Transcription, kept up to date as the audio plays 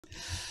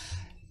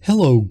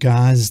Hello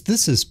guys,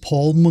 this is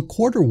Paul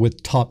McWhorter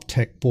with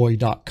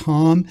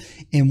TopTechBoy.com,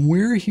 and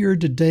we're here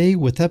today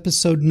with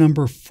episode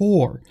number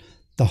 4,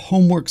 the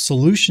Homework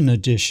Solution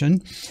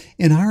Edition,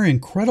 in our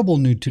incredible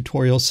new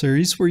tutorial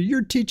series where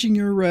you're teaching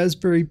your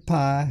Raspberry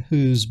Pi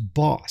who's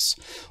boss.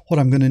 What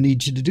I'm going to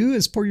need you to do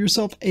is pour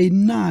yourself a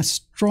nice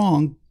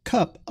strong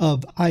cup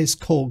of ice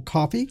cold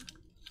coffee.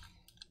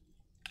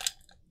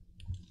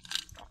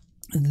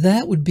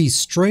 That would be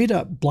straight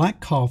up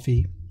black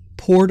coffee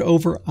poured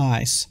over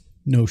ice.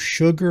 No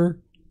sugar,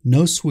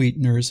 no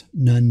sweeteners,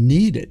 none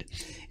needed.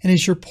 And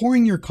as you're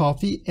pouring your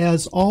coffee,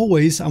 as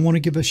always, I want to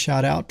give a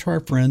shout out to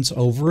our friends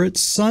over at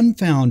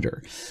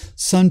SunFounder.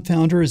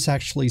 SunFounder is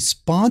actually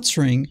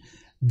sponsoring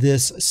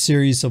this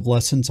series of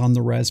lessons on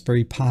the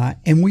Raspberry Pi,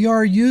 and we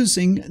are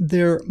using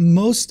their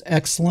most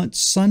excellent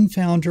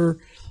SunFounder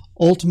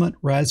Ultimate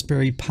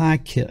Raspberry Pi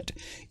Kit.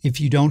 If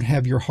you don't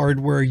have your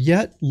hardware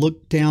yet,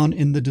 look down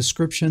in the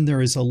description.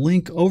 There is a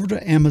link over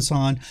to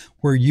Amazon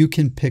where you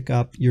can pick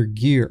up your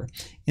gear.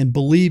 And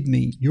believe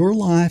me, your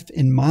life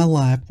and my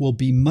life will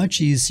be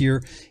much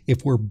easier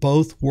if we're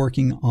both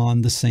working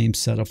on the same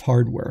set of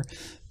hardware.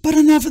 But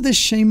enough of this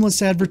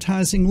shameless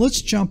advertising.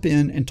 Let's jump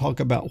in and talk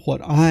about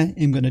what I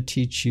am going to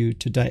teach you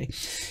today.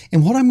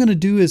 And what I'm going to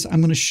do is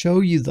I'm going to show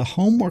you the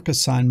homework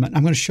assignment.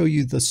 I'm going to show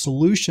you the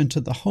solution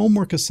to the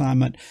homework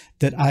assignment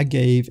that I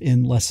gave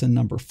in lesson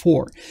number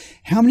 4.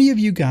 How many of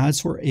you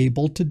guys were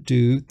able to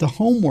do the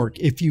homework?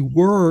 If you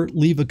were,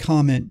 leave a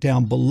comment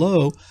down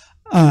below.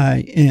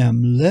 I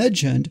am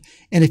legend.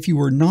 And if you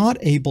were not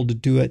able to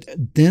do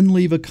it, then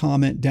leave a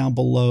comment down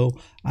below.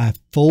 I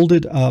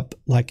folded up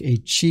like a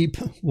cheap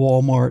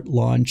Walmart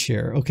lawn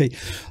chair. Okay,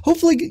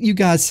 hopefully you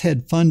guys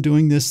had fun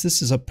doing this.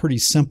 This is a pretty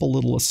simple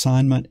little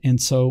assignment.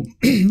 And so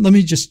let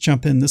me just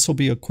jump in. This will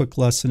be a quick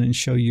lesson and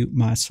show you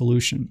my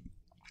solution.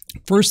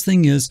 First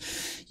thing is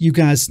you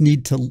guys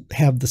need to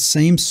have the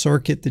same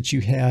circuit that you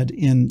had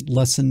in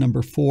lesson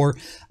number 4.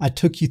 I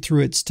took you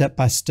through it step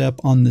by step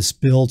on this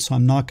build, so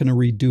I'm not going to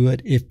redo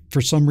it. If for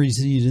some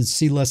reason you didn't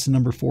see lesson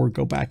number 4,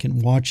 go back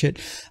and watch it.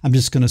 I'm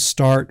just going to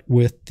start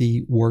with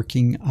the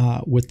working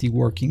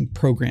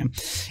program.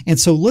 And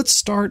so let's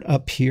start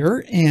up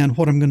here. And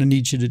what I'm going to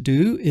need you to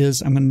do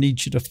is I'm going to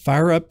need you to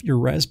fire up your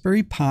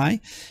Raspberry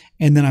Pi.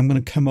 And then I'm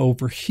going to come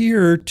over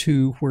here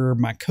to where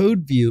my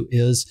code view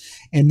is,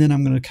 and then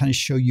I'm going to kind of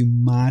show you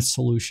my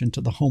solution to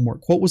the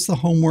homework. What was the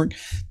homework?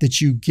 That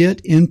you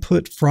get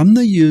input from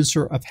the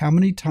user of how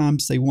many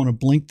times they want to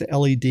blink the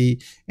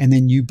LED, and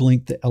then you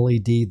blink the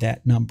LED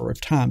that number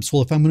of times.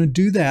 Well, if I'm going to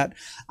do that,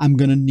 I'm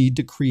going to need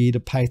to create a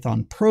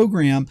Python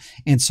program,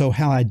 and so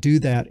how I do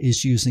that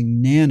is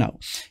using Nano.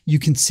 You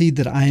can see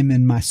that I am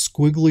in my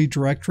squiggly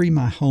directory,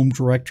 my home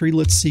directory.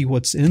 Let's see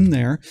what's in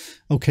there.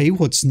 Okay,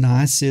 what's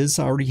nice is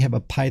I already have a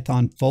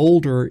Python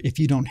folder. If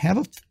you don't have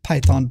a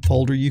Python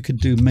folder, you could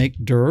do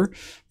make dir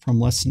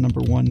from lesson number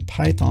 1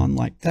 Python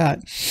like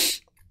that.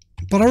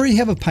 But I already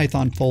have a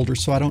Python folder,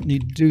 so I don't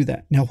need to do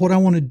that. Now, what I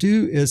want to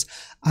do is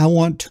I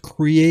want to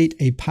create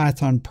a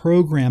Python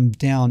program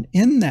down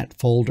in that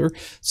folder.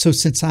 So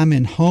since I'm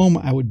in home,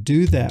 I would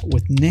do that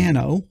with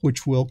Nano,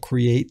 which will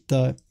create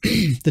the,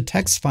 the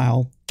text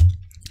file.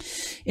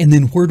 And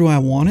then where do I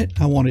want it?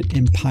 I want it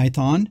in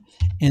Python.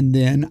 And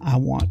then I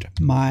want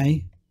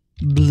my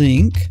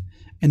blink,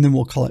 and then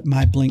we'll call it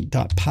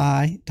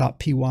myblink.py,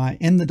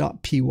 and the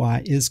 .py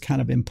is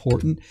kind of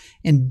important.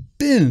 And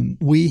boom,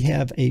 we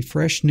have a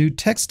fresh new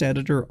text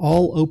editor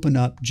all open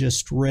up,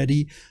 just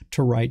ready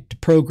to write the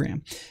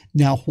program.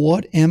 Now,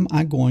 what am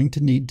I going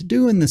to need to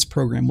do in this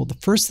program? Well, the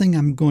first thing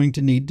I'm going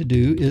to need to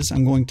do is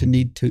I'm going to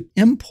need to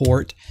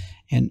import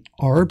an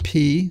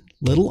rp_i.gpio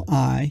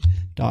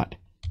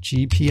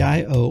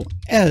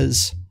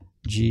as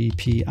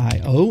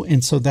GPIO,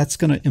 and so that's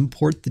going to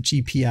import the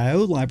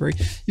GPIO library.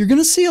 You're going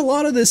to see a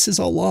lot of this is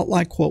a lot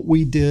like what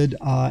we did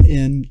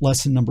in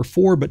lesson number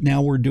 4, but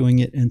now we're doing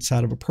it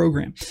inside of a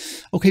program.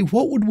 Okay,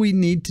 what would we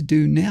need to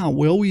do now?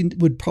 Well, we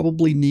would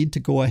probably need to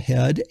go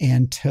ahead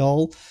and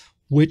tell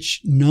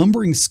which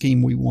numbering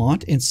scheme we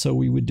want, and so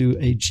we would do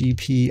a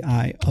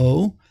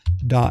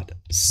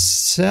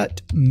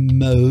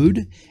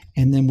GPIO.setMode,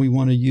 and then we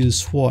want to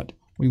use what?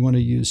 We want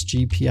to use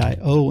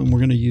GPIO, and we're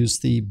going to use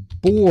the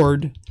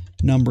board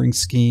numbering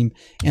scheme.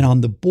 And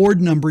on the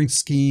board numbering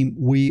scheme,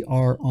 we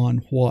are on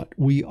what?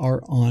 We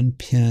are on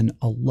pin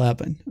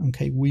 11.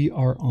 Okay, we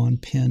are on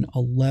pin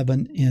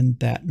 11 in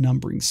that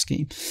numbering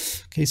scheme.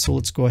 Okay, so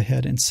let's go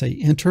ahead and say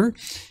enter.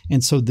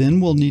 And so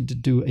then we'll need to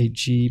do a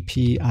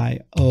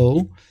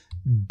GPIO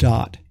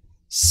dot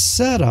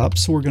setup.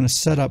 So we're going to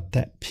set up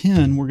that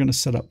pin. We're going to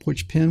set up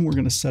which pin? We're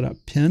going to set up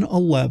pin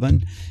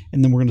 11,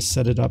 and then we're going to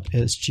set it up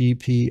as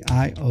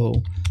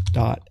GPIO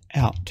dot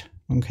out.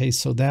 Okay,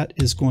 so that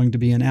is going to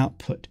be an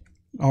output.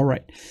 All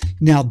right,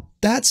 now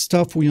that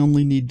stuff we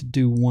only need to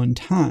do one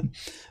time.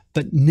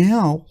 But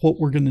now what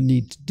we're going to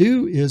need to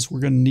do is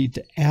we're going to need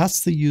to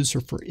ask the user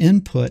for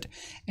input,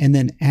 and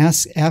then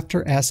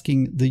after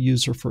asking the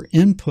user for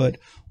input,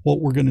 what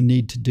we're going to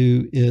need to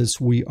do is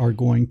we are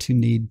going to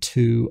need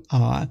to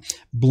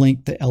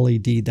blink the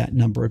LED that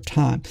number of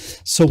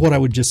times. So what I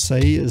would just say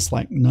is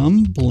like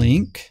num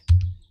blink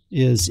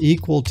is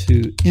equal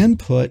to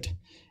input,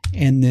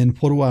 and then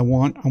what do I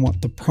want? I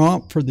want the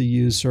prompt for the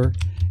user.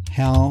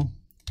 How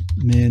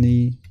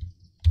many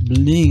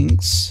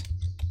blinks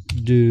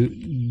do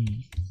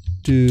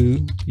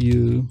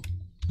you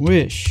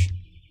wish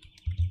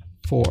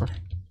for?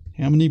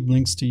 How many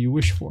blinks do you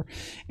wish for?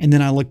 And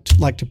then I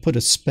like to put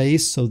a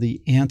space so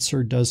the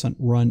answer doesn't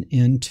run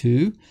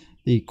into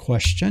the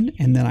question,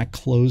 and then I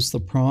close the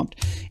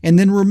prompt. And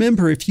then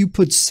remember, if you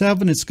put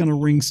 7, it's going to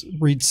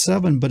read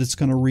 7, but it's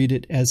going to read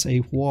it as a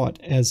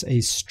what? As a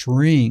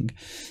string.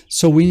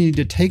 So we need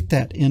to take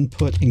that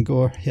input and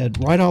go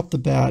ahead right off the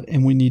bat,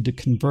 and we need to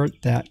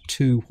convert that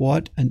to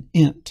what? An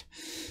int.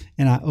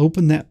 And I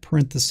open that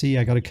parenthesis.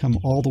 I got to come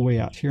all the way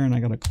out here, and I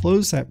got to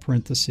close that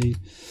parenthesis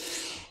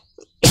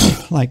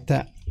like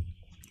that.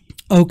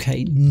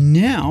 Okay,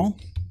 now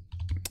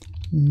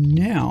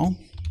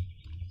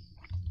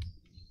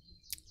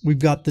we've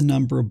got the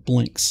number of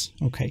blinks.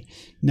 Okay,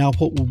 now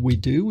what would we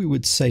do? We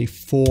would say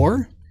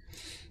for,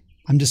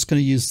 I'm just going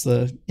to use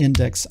the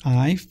index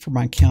I for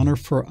my counter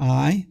for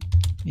I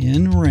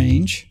in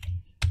range,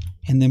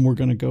 and then we're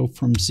going to go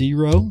from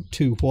 0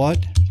 to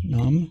what?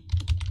 Num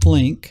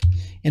blink.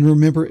 And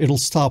remember, it'll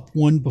stop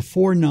 1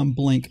 before num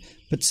blink,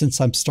 but since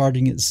I'm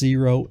starting at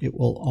 0, it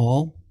will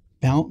all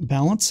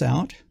balance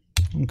out.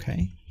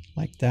 Okay,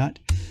 like that.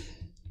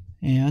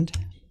 And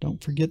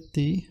don't forget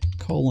the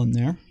colon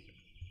there.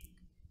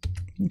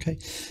 Okay,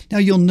 now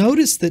you'll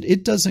notice that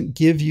it doesn't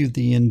give you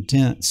the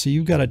indent, so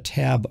you've got to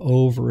tab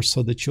over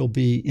so that you'll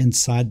be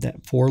inside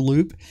that for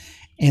loop.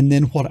 And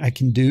then what I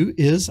can do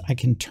is I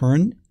can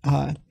turn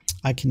it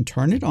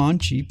on,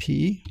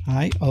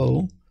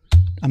 GPIO.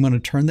 I'm going to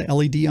turn the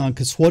LED on,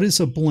 because what is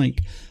a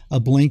blink? A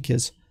blink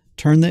is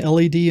turn the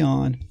LED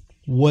on,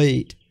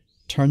 wait,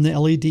 turn the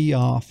LED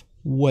off,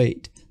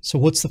 wait. So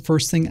what's the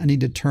first thing? I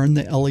need to turn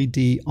the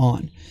LED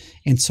on.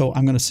 And so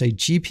I'm going to say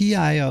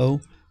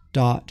GPIO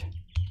dot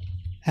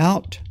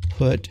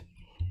output.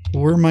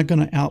 Where am I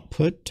going to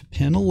output? To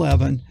pin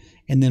 11.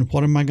 And then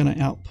what am I going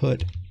to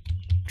output?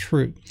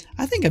 True.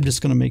 I think I'm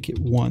just going to make it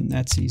 1.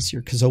 That's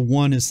easier, because a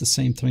 1 is the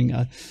same thing.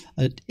 An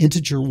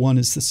integer 1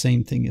 is the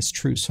same thing as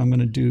true. So I'm going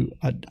to do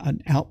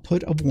an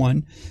output of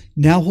 1.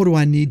 Now what do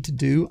I need to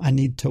do? I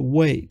need to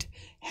wait.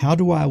 How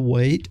do I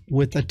wait?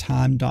 With a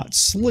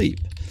time.sleep.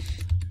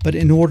 But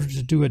in order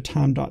to do a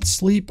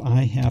time.sleep,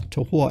 I have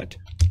to what?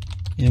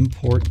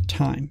 Import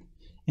time.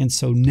 And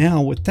so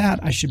now with that,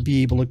 I should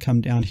be able to come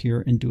down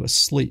here and do a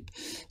sleep.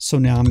 So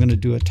now I'm going to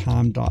do a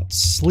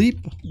time.sleep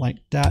like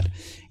that.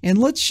 And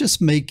let's just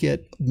make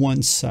it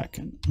 1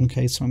 second.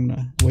 Okay, so I'm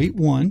going to wait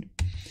 1.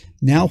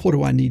 Now what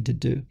do I need to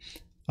do?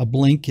 A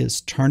blink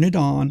is turn it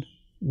on,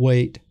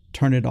 wait,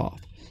 turn it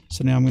off.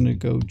 So now I'm going to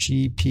go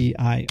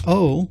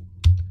GPIO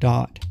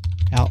dot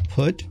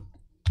output.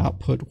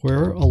 Output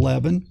where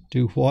 11,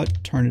 do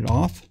what? Turn it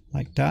off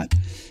like that.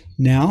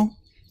 Now,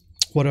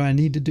 what do I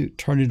need to do?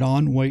 Turn it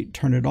on, wait,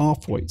 turn it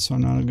off, wait. So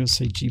now I'm going to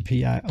say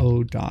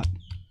GPIO dot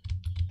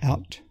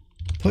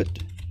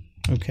output.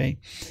 Okay.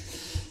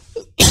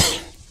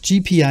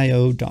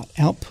 GPIO dot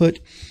output.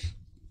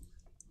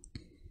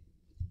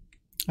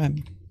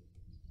 I'm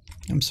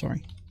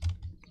sorry.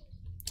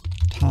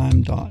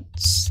 Time dot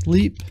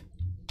sleep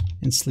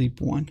and sleep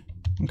 1.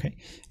 Okay.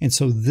 And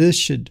so this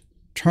should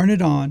turn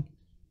it on,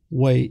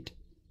 wait,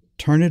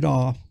 turn it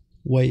off,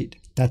 wait.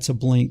 That's a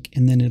blink,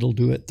 and then it'll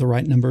do it the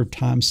right number of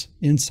times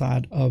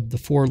inside of the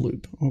for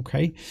loop.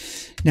 Okay.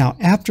 Now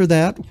after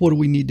that, what do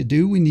we need to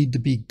do? We need to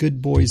be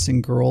good boys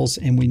and girls,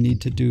 and we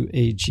need to do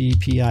a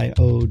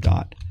GPIO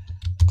dot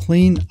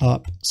clean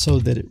up so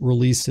that it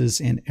releases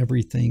and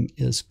everything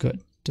is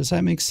good. Does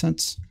that make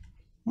sense?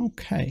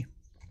 Okay.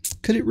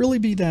 Could it really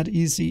be that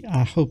easy?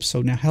 I hope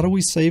so. Now, how do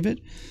we save it?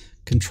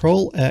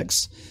 Control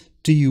X.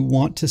 Do you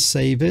want to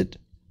save it?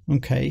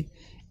 Okay.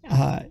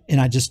 And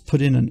I just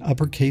put in an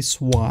uppercase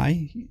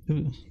Y.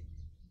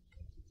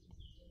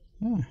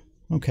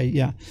 Okay,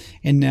 yeah.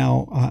 And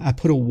now I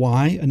put a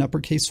Y, an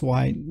uppercase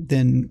Y.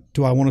 Then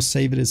do I want to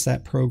save it as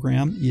that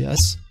program?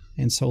 Yes.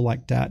 And so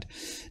like that.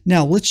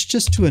 Now let's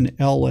just do an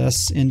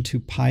ls into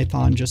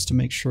Python just to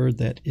make sure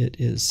that it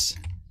is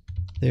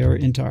there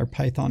into our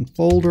Python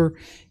folder.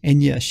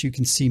 And yes, you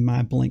can see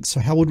my blink.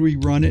 So how would we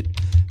run it?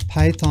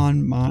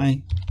 Python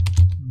my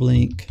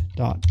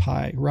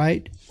blink.py,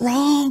 right?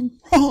 Wrong.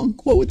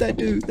 What would that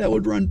do? That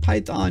would run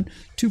Python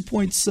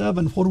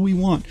 2.7. What do we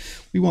want?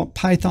 We want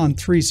Python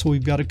 3. So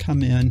we've got to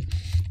come in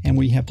and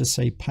we have to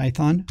say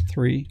Python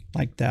 3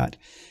 like that.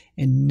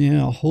 And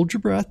now hold your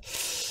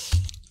breath.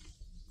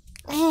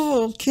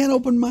 Oh, can't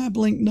open my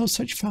blink. No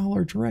such file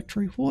or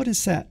directory. What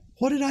is that?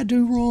 What did I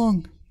do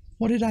wrong?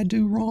 What did I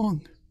do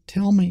wrong?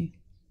 Tell me.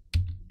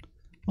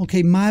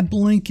 Okay, my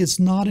blink is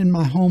not in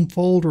my home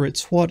folder.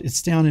 It's what?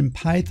 It's down in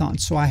Python.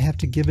 So I have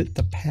to give it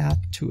the path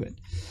to it.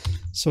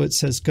 So it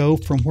says go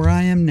from where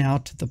I am now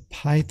to the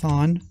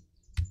Python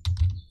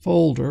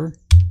folder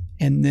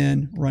and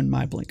then run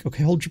my blink.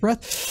 Okay, hold your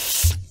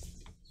breath.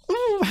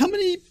 how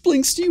many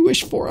blinks do you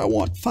wish for? I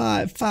want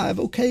 5. 5.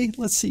 Okay,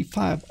 let's see.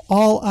 5.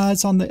 All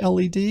eyes on the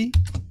LED.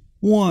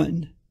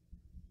 1,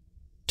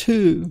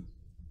 2,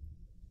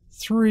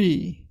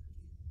 3,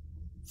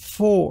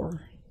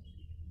 4,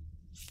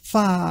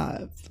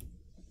 5.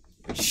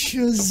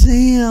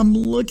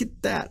 Shazam! Look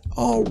at that.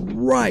 All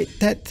right,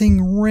 that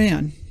thing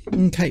ran.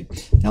 Okay,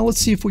 now let's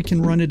see if we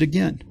can run it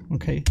again.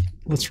 Okay,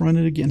 let's run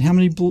it again. How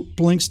many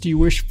blinks do you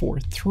wish for?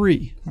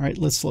 3. All right,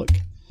 let's look.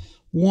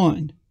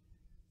 1,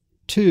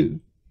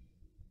 2,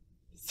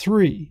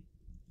 3.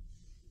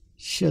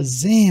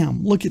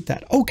 Shazam! Look at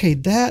that. Okay,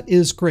 that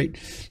is great.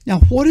 Now,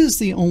 what is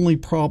the only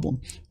problem?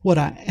 What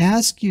I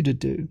asked you to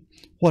do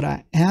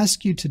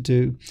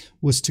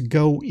was to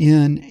go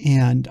in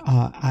and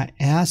I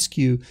asked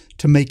you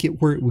to make it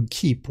where it would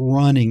keep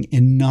running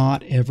and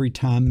not every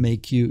time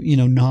make you,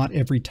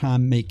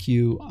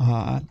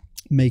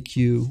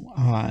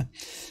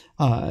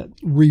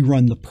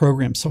 rerun the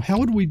program. So how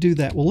would we do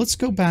that? Well, let's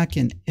go back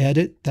and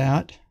edit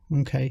that.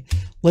 Okay,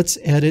 let's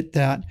edit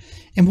that.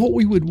 And what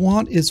we would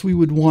want is we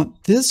would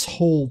want this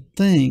whole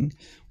thing,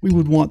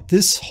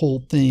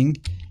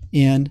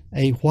 in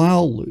a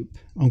while loop.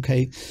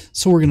 Okay,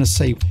 so we're going to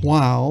say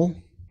while,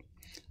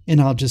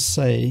 and I'll just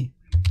say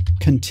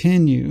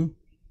continue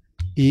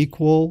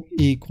equal,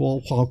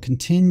 while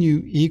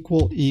continue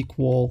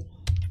equal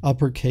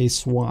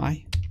uppercase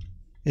Y.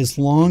 As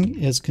long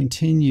as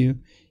continue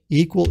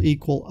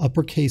equal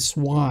uppercase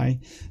Y,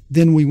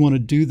 then we want to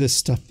do this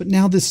stuff. But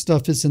now this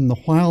stuff is in the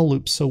while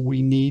loop, so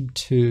we need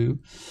to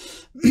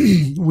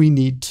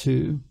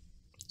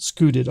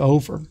scoot it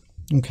over.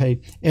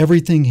 Okay,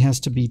 everything has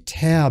to be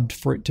tabbed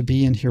for it to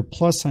be in here,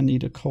 plus I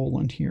need a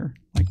colon here,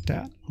 like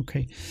that.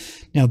 Okay,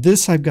 now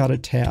this I've got a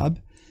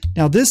tab.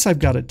 Now this I've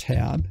got a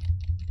tab.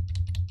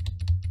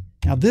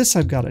 Now this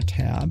I've got a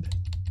tab.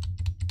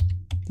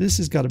 This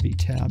has got to be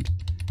tabbed.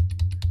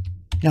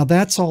 Now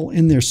that's all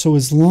in there. So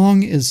as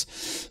long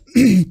as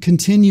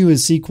continue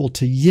is equal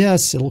to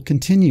yes, it'll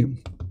continue.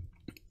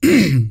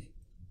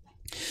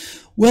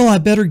 Well, I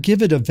better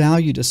give it a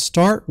value to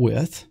start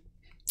with.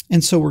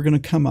 And so we're going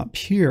to come up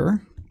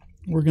here.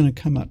 We're going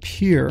to come up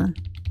here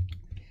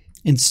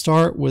and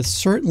start with,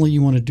 certainly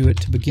you want to do it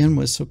to begin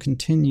with. So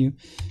continue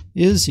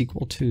is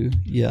equal to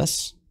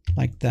yes,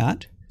 like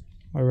that.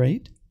 All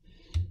right.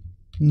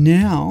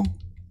 Now,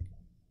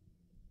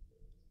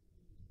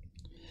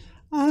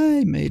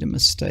 I made a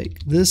mistake.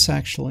 This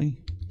actually,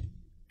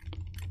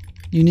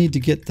 you need to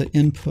get the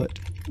input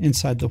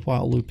inside the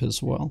while loop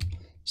as well.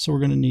 So we're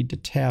going to need to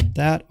tab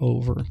that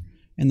over,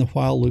 and the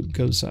while loop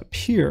goes up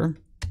here.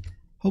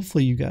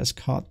 Hopefully you guys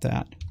caught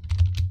that.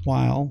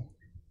 While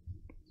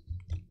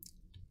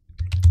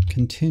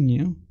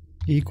continue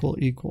equal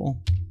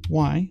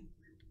Y,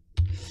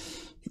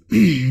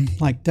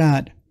 like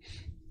that.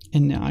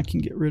 And now I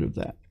can get rid of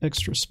that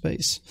extra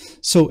space.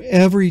 So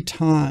every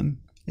time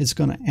it's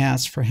going to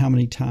ask for how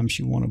many times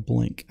you want to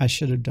blink. I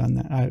should have done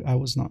that. I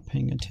was not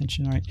paying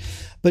attention, right?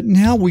 But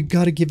now we've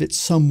got to give it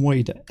some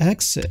way to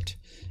exit.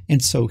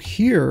 And so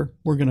here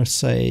we're going to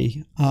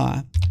say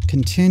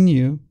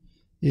continue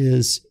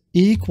is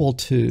equal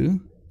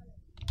to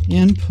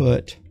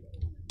input.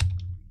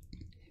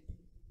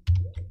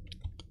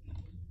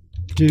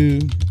 Do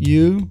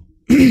you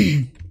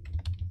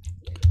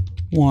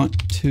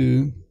want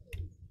to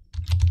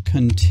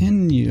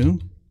continue,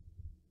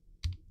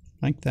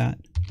 like that?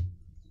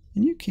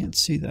 And you can't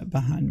see that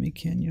behind me,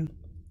 can you?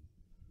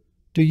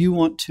 Do you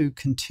want to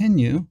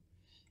continue?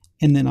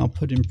 And then I'll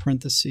put in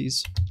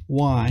parentheses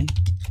Y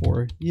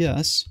for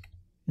yes,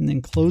 and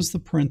then close the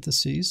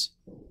parentheses,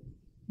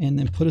 and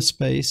then put a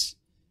space,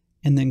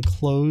 and then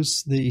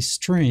close the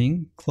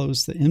string,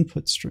 close the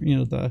input string,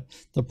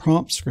 the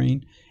prompt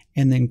screen,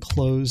 and then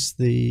close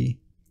the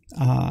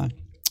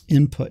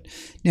input.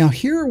 Now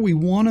here we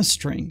want a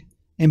string,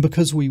 and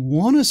because we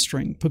want a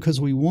string,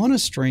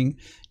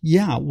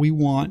 yeah,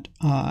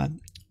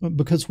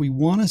 because we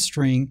want a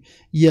string,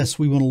 yes,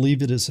 we want to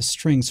leave it as a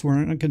string, so we're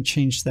not going to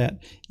change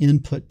that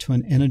input to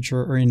an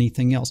integer or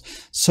anything else.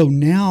 So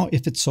now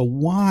if it's a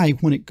Y,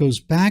 when it goes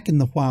back in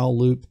the while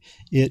loop,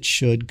 it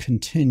should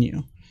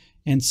continue.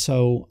 And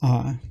so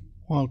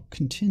while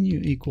continue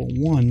equal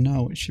 1,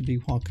 no, it should be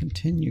while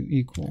continue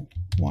equal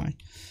Y.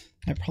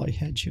 That probably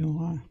had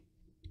you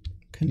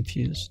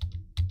confused.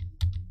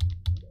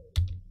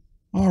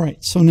 All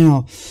right, so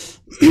now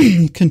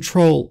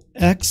Control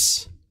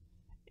X,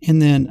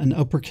 and then an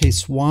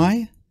uppercase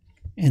Y,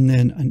 and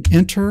then an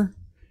enter,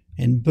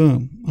 and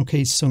boom.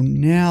 Okay, so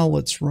now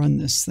let's run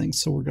this thing.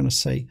 So we're going to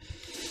say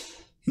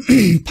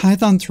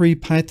Python 3,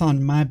 Python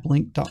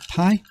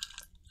myblink.py.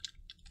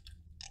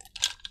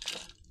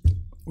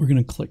 We're going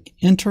to click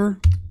enter.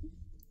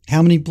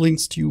 How many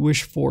blinks do you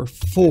wish for?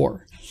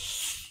 4.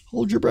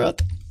 Hold your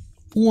breath.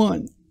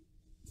 1,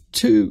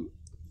 2,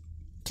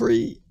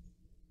 3,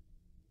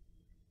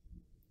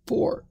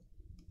 4.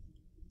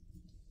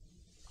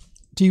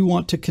 Do you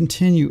want to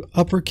continue?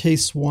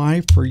 Uppercase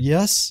Y for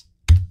yes.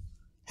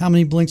 How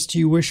many blinks do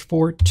you wish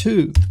for?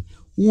 2.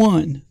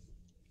 1,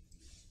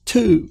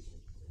 2.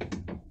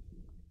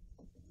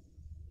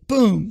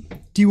 Boom.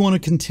 Do you want to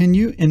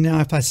continue? And now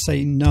if I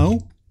say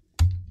no,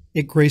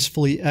 it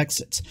gracefully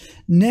exits.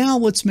 Now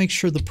let's make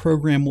sure the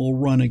program will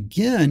run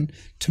again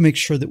to make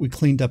sure that we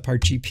cleaned up our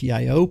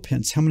GPIO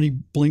pins. How many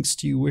blinks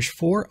do you wish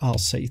for? I'll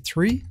say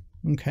 3.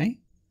 Okay.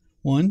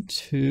 1,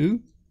 2,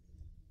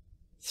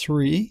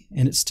 3,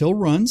 and it still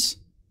runs.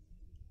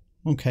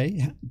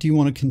 Okay. Do you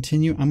want to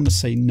continue? I'm going to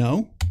say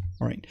no.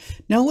 All right.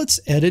 Now let's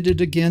edit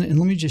it again, and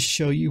let me just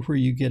show you where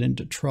you get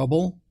into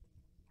trouble.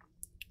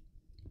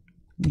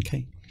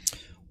 Okay.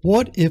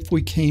 What if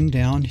we came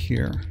down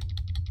here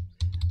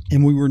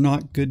and we were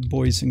not good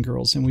boys and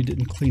girls and we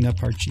didn't clean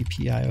up our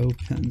GPIO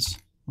pins?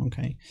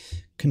 Okay.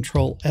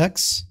 Control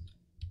X,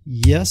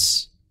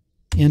 yes,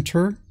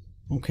 enter.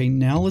 Okay,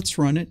 now let's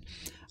run it.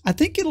 I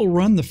think it'll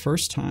run the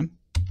first time.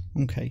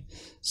 Okay,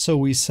 so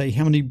we say,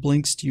 how many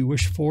blinks do you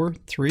wish for?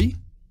 3.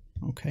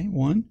 Okay,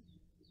 1,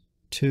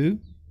 2,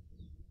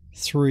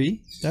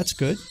 3. That's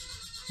good.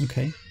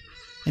 Okay,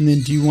 and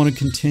then do you want to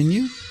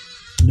continue?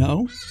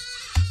 No.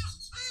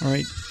 All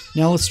right,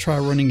 now let's try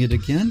running it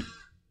again.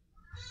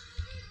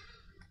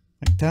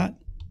 Like that.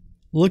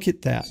 Look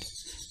at that.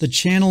 The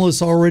channel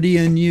is already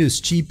in use.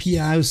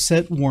 GPIO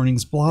set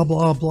warnings, blah,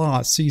 blah,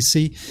 blah. So you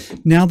see,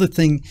 now the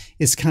thing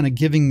is kind of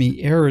giving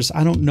me errors.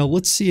 I don't know.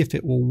 Let's see if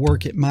it will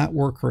work. It might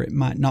work or it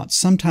might not.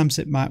 Sometimes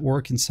it might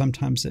work and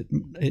sometimes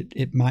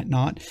it might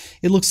not.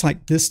 It looks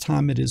like this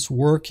time it is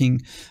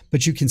working,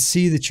 but you can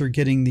see that you're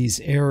getting these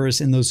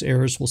errors, and those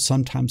errors will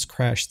sometimes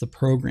crash the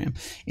program.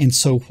 And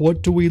so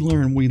what do we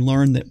learn? We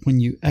learn that when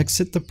you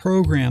exit the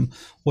program,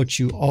 what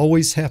you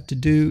always have to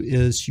do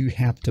is you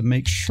have to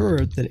make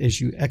sure that as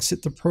you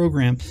exit the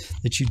program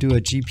that you do a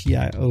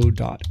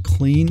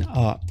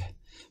GPIO.cleanup,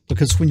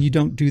 because when you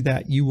don't do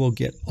that, you will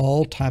get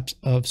all types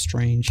of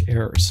strange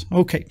errors.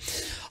 Okay.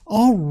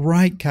 All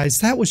right, guys,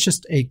 that was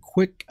just a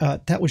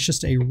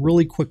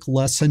really quick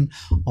lesson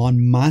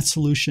on my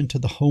solution to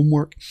the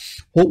homework.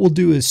 What we'll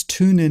do is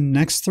tune in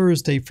next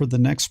Thursday for the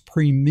next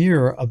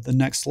premiere of the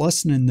next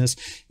lesson in this.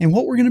 And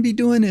what we're going to be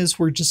doing is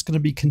we're just going to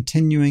be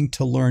continuing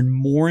to learn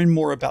more and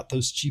more about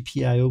those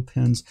GPIO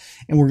pins.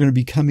 And we're going to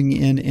be coming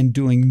in and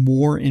doing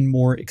more and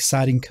more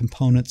exciting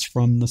components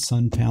from the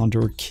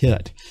SunFounder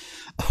kit.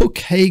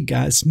 Okay,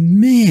 guys,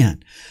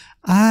 man,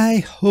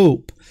 I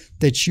hope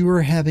that you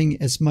are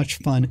having as much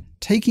fun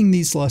taking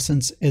these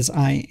lessons as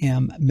I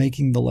am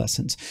making the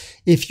lessons.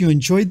 If you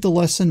enjoyed the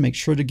lesson, make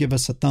sure to give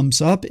us a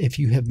thumbs up. If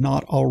you have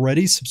not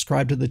already,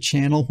 subscribe to the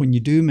channel. When you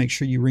do, make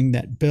sure you ring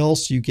that bell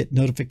so you get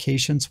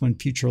notifications when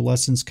future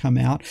lessons come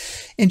out.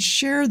 And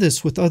share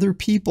this with other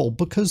people,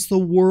 because the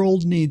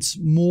world needs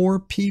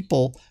more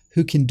people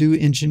who can do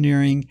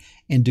engineering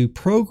and do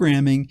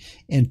programming,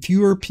 and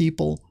fewer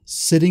people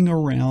sitting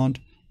around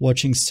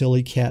watching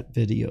silly cat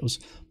videos.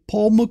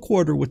 Paul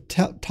McWhorter with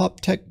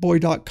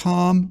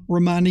TopTechBoy.com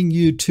reminding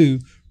you to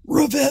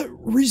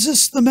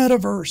resist the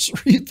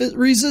metaverse.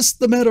 Resist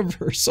the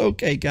metaverse.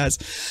 Okay, guys.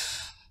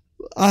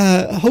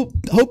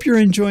 Hope you're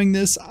enjoying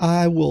this.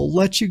 I will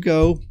let you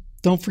go.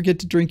 Don't forget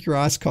to drink your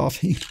iced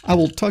coffee. I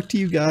will talk to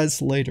you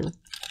guys later.